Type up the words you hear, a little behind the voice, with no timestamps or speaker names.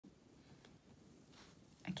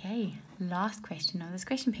Okay, last question of this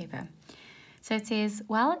question paper. So it says,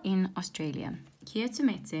 while in Australia,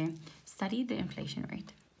 Q4.2 studied the inflation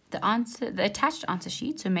rate. The attached answer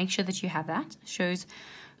sheet, so make sure that you have that, shows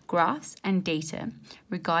graphs and data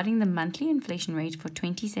regarding the monthly inflation rate for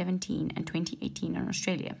 2017 and 2018 in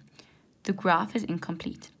Australia. The graph is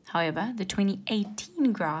incomplete. However, the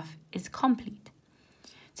 2018 graph is complete.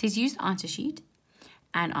 It says use the answer sheet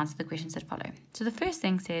and answer the questions that follow. So the first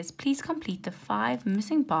thing says, please complete the 5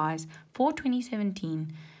 missing bars for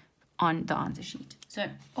 2017 on the answer sheet. So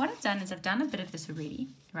what I've done is I've done a bit of this already,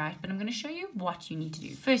 right? But I'm going to show you what you need to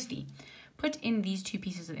do. Firstly, put in these 2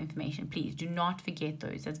 pieces of information. Please do not forget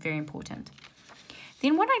those. That's very important.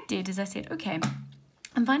 Then what I did is I said, okay,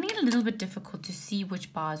 I'm finding it a little bit difficult to see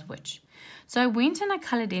which bar is which. So I went and I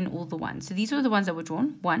colored in all the ones. So these were the ones that were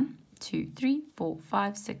drawn. 1, 2, 3, 4,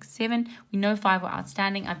 5, 6, 7. We know 5 were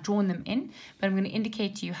outstanding. I've drawn them in, but I'm going to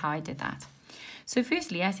indicate to you how I did that. So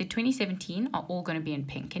firstly, I said 2017 are all going to be in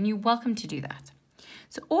pink, and you're welcome to do that.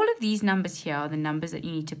 So all of these numbers here are the numbers that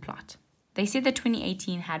you need to plot. They said that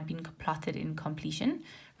 2018 had been plotted in completion,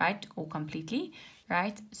 right, or completely,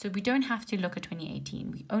 right? So we don't have to look at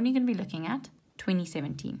 2018. We're only going to be looking at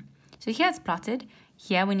 2017. So here it's plotted.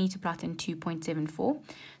 Here we need to plot in 2.74.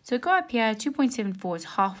 So go up here, 2.74 is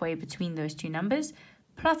halfway between those 2 numbers.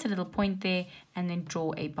 Plot a little point there and then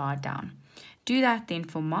draw a bar down. Do that then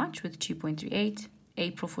for March with 2.38,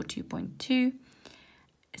 April for 2.2,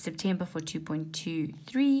 September for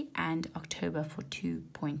 2.23, and October for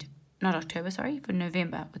for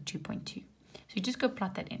November with 2.2. So you just go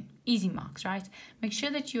plot that in. Easy marks, right? Make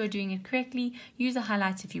sure that you are doing it correctly. Use the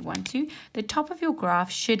highlights if you want to. The top of your graph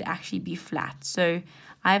should actually be flat. So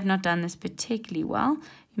I have not done this particularly well.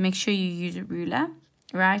 Make sure you use a ruler,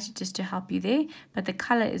 right, just to help you there. But the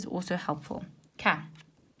color is also helpful. Okay,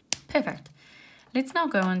 perfect. Let's now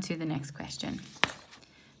go on to the next question.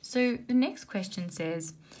 So the next question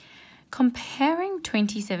says, comparing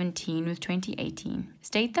 2017 with 2018,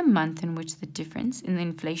 state the month in which the difference in the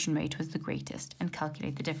inflation rate was the greatest and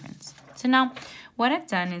calculate the difference. So now what I've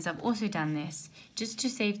done is I've also done this just to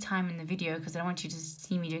save time in the video because I don't want you to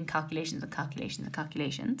see me doing calculations and calculations and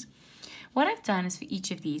calculations. What I've done is for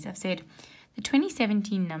each of these, I've said the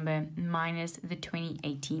 2017 number minus the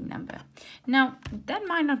 2018 number. Now, that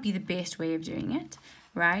might not be the best way of doing it,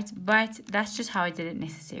 right? But that's just how I did it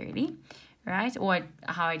necessarily, right? Or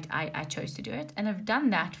how I chose to do it. And I've done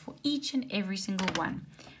that for each and every single one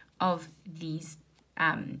of these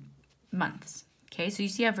months. Okay, so you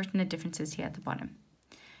see I've written the differences here at the bottom.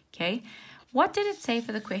 Okay, what did it say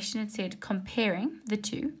for the question? It said comparing the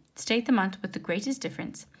two, state the month with the greatest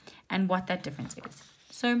difference and what that difference is.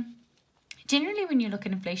 So generally, when you look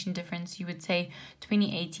at inflation difference, you would say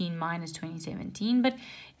 2018 minus 2017. But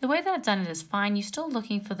the way that I've done it is fine. You're still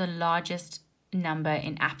looking for the largest number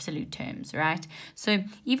in absolute terms, right? So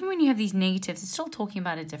even when you have these negatives, it's still talking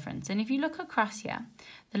about a difference. And if you look across here,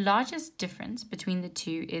 the largest difference between the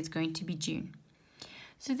two is going to be June.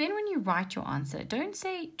 So then when you write your answer, don't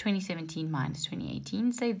say 2017 minus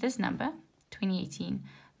 2018. Say this number, 2018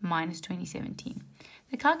 minus 2017.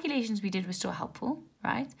 The calculations we did were still helpful,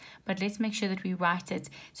 right? But let's make sure that we write it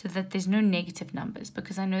so that there's no negative numbers,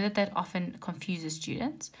 because I know that that often confuses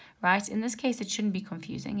students, right? In this case, it shouldn't be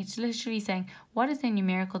confusing. It's literally saying, what is the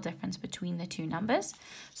numerical difference between the two numbers?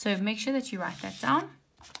 So make sure that you write that down.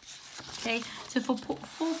 Okay, so for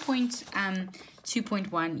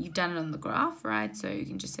 4.2.1, you've done it on the graph, right? So you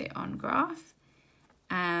can just say on graph.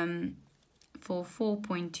 For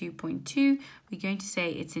 4.2.2, we're going to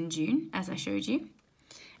say it's in June, as I showed you.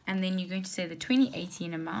 And then you're going to say the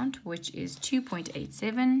 2018 amount, which is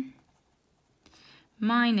 2.87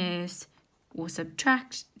 minus or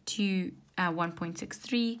subtract to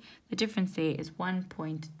 1.63. The difference there is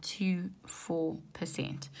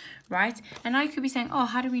 1.24%, right? And now you could be saying, oh,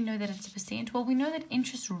 how do we know that it's a percent? Well, we know that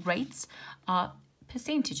interest rates are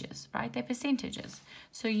percentages, right? They're percentages.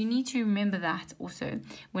 So you need to remember that also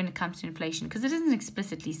when it comes to inflation, because it doesn't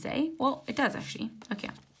explicitly say, well, it does actually. Okay.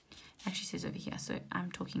 Actually says over here, so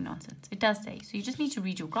I'm talking nonsense. It does say, so you just need to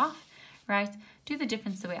read your graph, right? Do the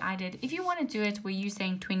difference the way I did. If you want to do it where you're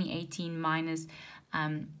saying 2018 minus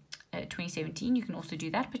 2017, you can also do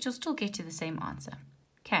that, but you'll still get to the same answer.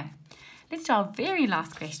 Okay, let's do our very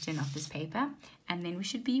last question of this paper, and then we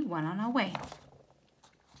should be one on our way.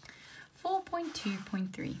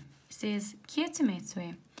 4.2.3 says,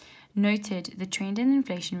 Q4.2 noted the trend in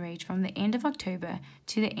inflation rate from the end of October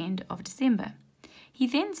to the end of December. He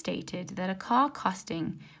then stated that a car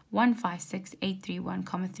costing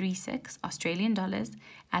 156,831.36 Australian dollars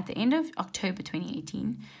at the end of October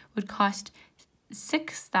 2018 would cost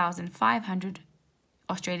 6,500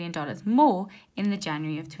 Australian dollars more in the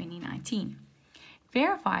January of 2019.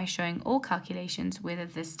 Verify showing all calculations whether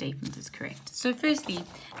this statement is correct. So firstly,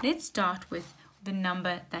 let's start with the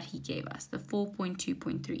number that he gave us, the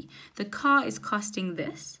 4.2.3. The car is costing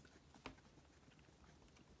this,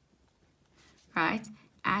 right,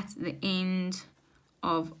 at the end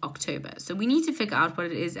of October. So we need to figure out what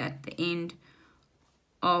it is at the end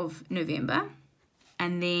of November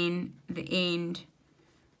and then the end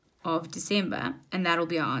of December, and that'll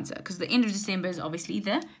be our answer, because the end of December is obviously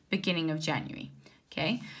the beginning of January.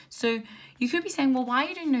 Okay, so you could be saying, well, why are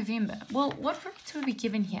you doing November? Well, what rates were we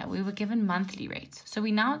given here? We were given monthly rates. So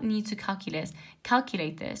we now need to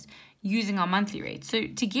calculate this using our monthly rates. So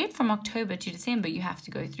to get from October to December, you have to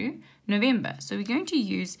go through November. So we're going to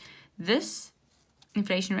use this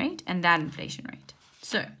inflation rate and that inflation rate.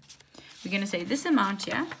 So we're going to say this amount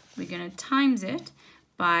here, we're going to times it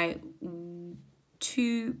by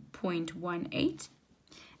 2.18.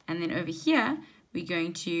 And then over here, we're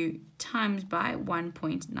going to times by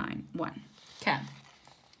 1.91. Okay,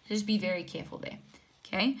 just be very careful there.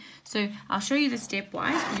 Okay, so I'll show you the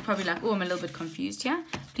stepwise. You're probably like, oh, I'm a little bit confused here.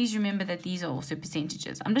 Please remember that these are also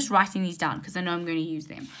percentages. I'm just writing these down because I know I'm going to use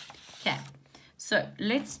them. Okay, so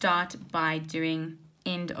let's start by doing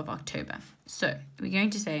end of October. So we're going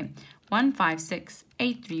to say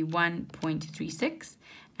 156,831.36,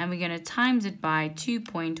 and we're going to times it by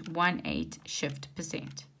 2.18 shift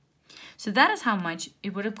percent. So that is how much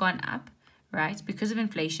it would have gone up, right, because of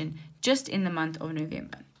inflation just in the month of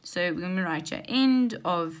November. So we're going to write here, end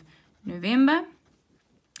of November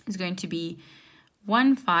is going to be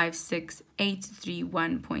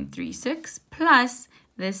 156,831.36 plus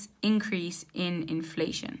this increase in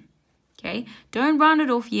inflation. Okay, don't round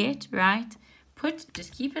it off yet, right?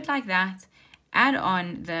 Just keep it like that. Add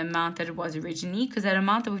on the amount that it was originally, because that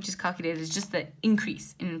amount that we've just calculated is just the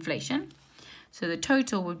increase in inflation. So the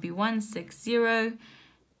total would be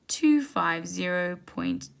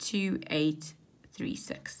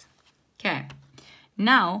 160,250.2836. Okay,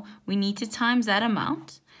 now we need to times that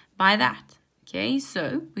amount by that. Okay,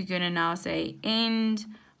 so we're going to now say end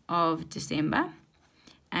of December,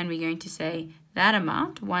 and we're going to say that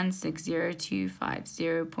amount,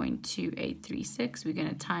 160,250.2836, we're going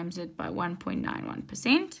to times it by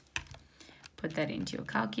 1.91%. Put that into your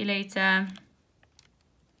calculator.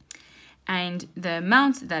 And the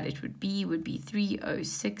amount that it would be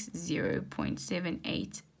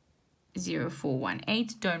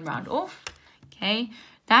 3060.780418. Don't round off. Okay,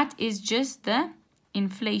 that is just the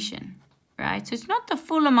inflation, right? So it's not the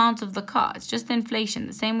full amount of the car, it's just the inflation,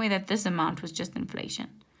 the same way that this amount was just inflation.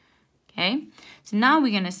 Okay, so now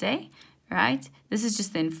we're going to say, right, this is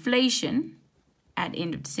just the inflation at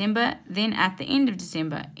end of December. Then at the end of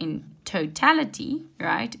December in totality,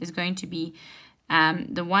 right, is going to be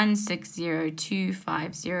the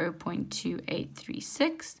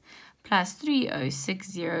 160,250.2836 plus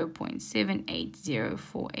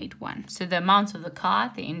 3060.780481. So the amount of the car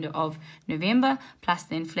at the end of November plus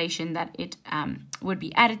the inflation that it would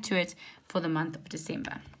be added to it for the month of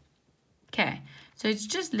December. Okay, so it's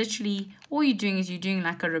just literally, all you're doing is you're doing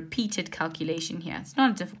like a repeated calculation here. It's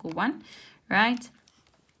not a difficult one, right?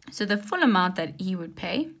 So the full amount that he would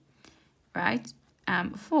pay, right,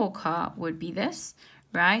 for a car would be this,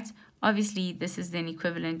 right? Obviously, this is then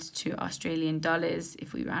equivalent to Australian dollars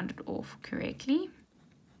if we round it off correctly.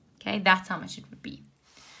 Okay, that's how much it would be,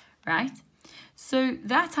 right? So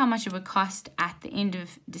that's how much it would cost at the end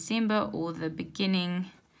of December or the beginning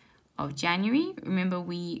of January. Remember,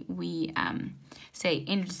 we say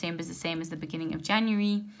end of December is the same as the beginning of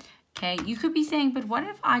January. Okay, you could be saying, but what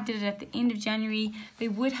if I did it at the end of January? They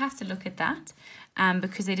would have to look at that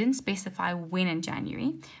because they didn't specify when in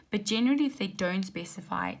January. But generally, if they don't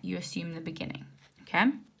specify, you assume the beginning.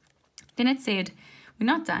 Okay, then it said, we're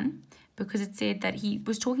not done, because it said that he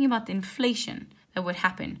was talking about the inflation that would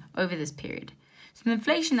happen over this period. So the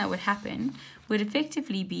inflation that would happen would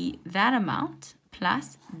effectively be that amount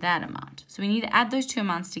plus that amount. So we need to add those two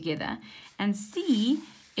amounts together and see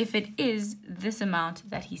if it is this amount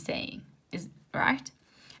that he's saying, is right?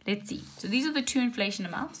 Let's see. So these are the two inflation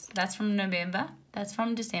amounts. That's from November, that's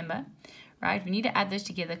from December, right? We need to add those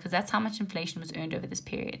together because that's how much inflation was earned over this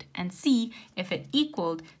period, and see if it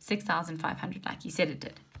equaled 6,500 like he said it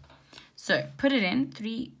did. So put it in,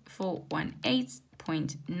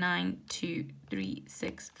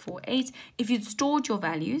 3418.923648. If you'd stored your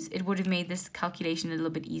values, it would have made this calculation a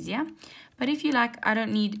little bit easier. But if you're like, I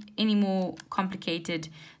don't need any more complicated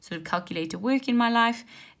sort of calculator work in my life,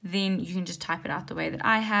 then you can just type it out the way that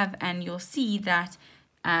I have, and you'll see that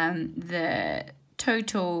the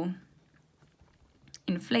total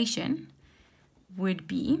inflation would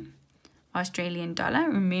be Australian dollar.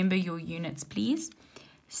 Remember your units, please.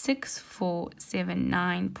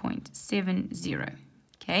 6479.70.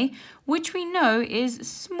 Okay, which we know is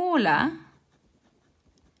smaller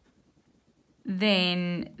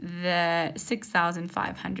than the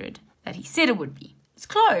 6,500 that he said it would be. It's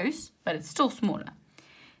close, but it's still smaller.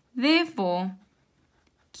 Therefore,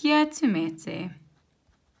 Kiatumete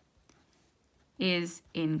is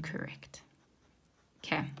incorrect.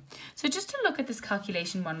 Okay, so just to look at this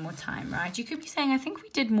calculation one more time, right? You could be saying, I think we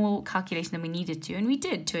did more calculation than we needed to, and we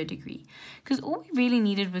did to a degree, because all we really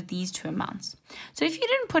needed was these two amounts. So if you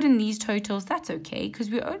didn't put in these totals, that's okay, because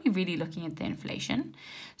we're only really looking at the inflation.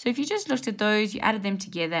 So if you just looked at those, you added them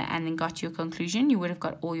together and then got your conclusion, you would have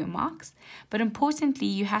got all your marks. But importantly,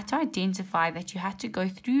 you had to identify that you had to go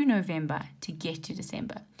through November to get to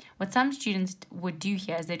December. What some students would do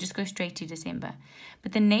here is they just go straight to December.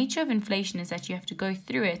 But the nature of inflation is that you have to go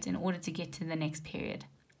through it in order to get to the next period.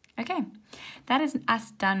 Okay, that is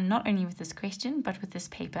us done not only with this question, but with this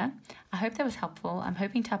paper. I hope that was helpful. I'm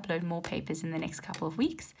hoping to upload more papers in the next couple of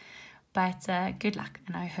weeks. But good luck,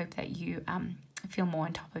 and I hope that you feel more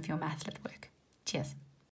on top of your math lab work. Cheers.